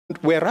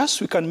Whereas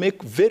we can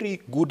make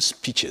very good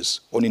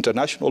speeches on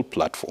international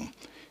platform,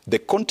 the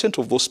content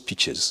of those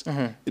speeches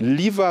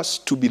leave us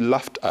to be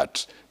laughed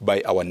at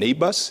by our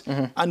neighbors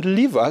and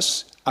leave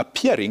us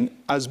appearing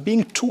as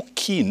being too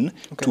keen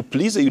to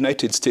please the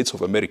United States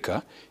of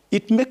America.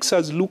 It makes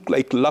us look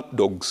like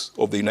lapdogs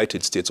of the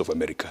United States of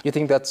America. You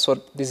think that's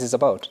what this is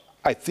about?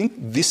 I think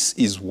this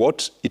is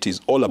what it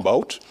is all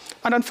about.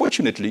 And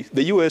unfortunately,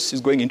 the U.S.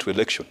 is going into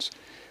elections.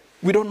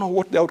 We don't know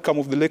what the outcome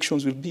of the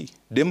elections will be.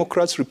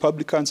 Democrats,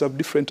 Republicans have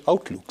different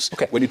outlooks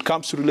when it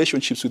comes to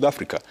relationships with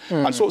Africa.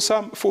 And so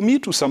for me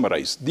to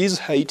summarize, this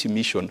Haiti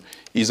mission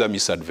is a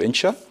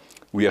misadventure.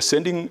 We are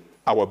sending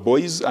our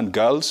boys and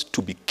girls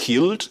to be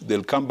killed.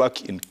 They'll come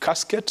back in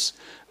caskets.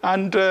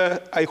 And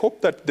I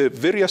hope that the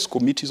various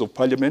committees of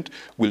parliament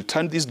will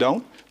turn this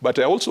down. But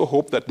I also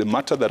hope that the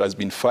matter that has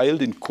been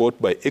filed in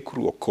court by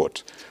Ekuru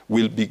Court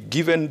will be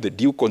given the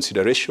due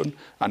consideration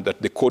and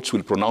that the courts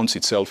will pronounce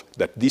itself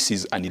that this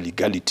is an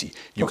illegality.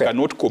 You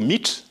cannot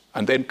commit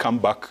and then come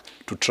back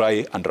to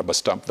try and rubber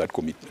stamp that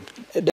commitment.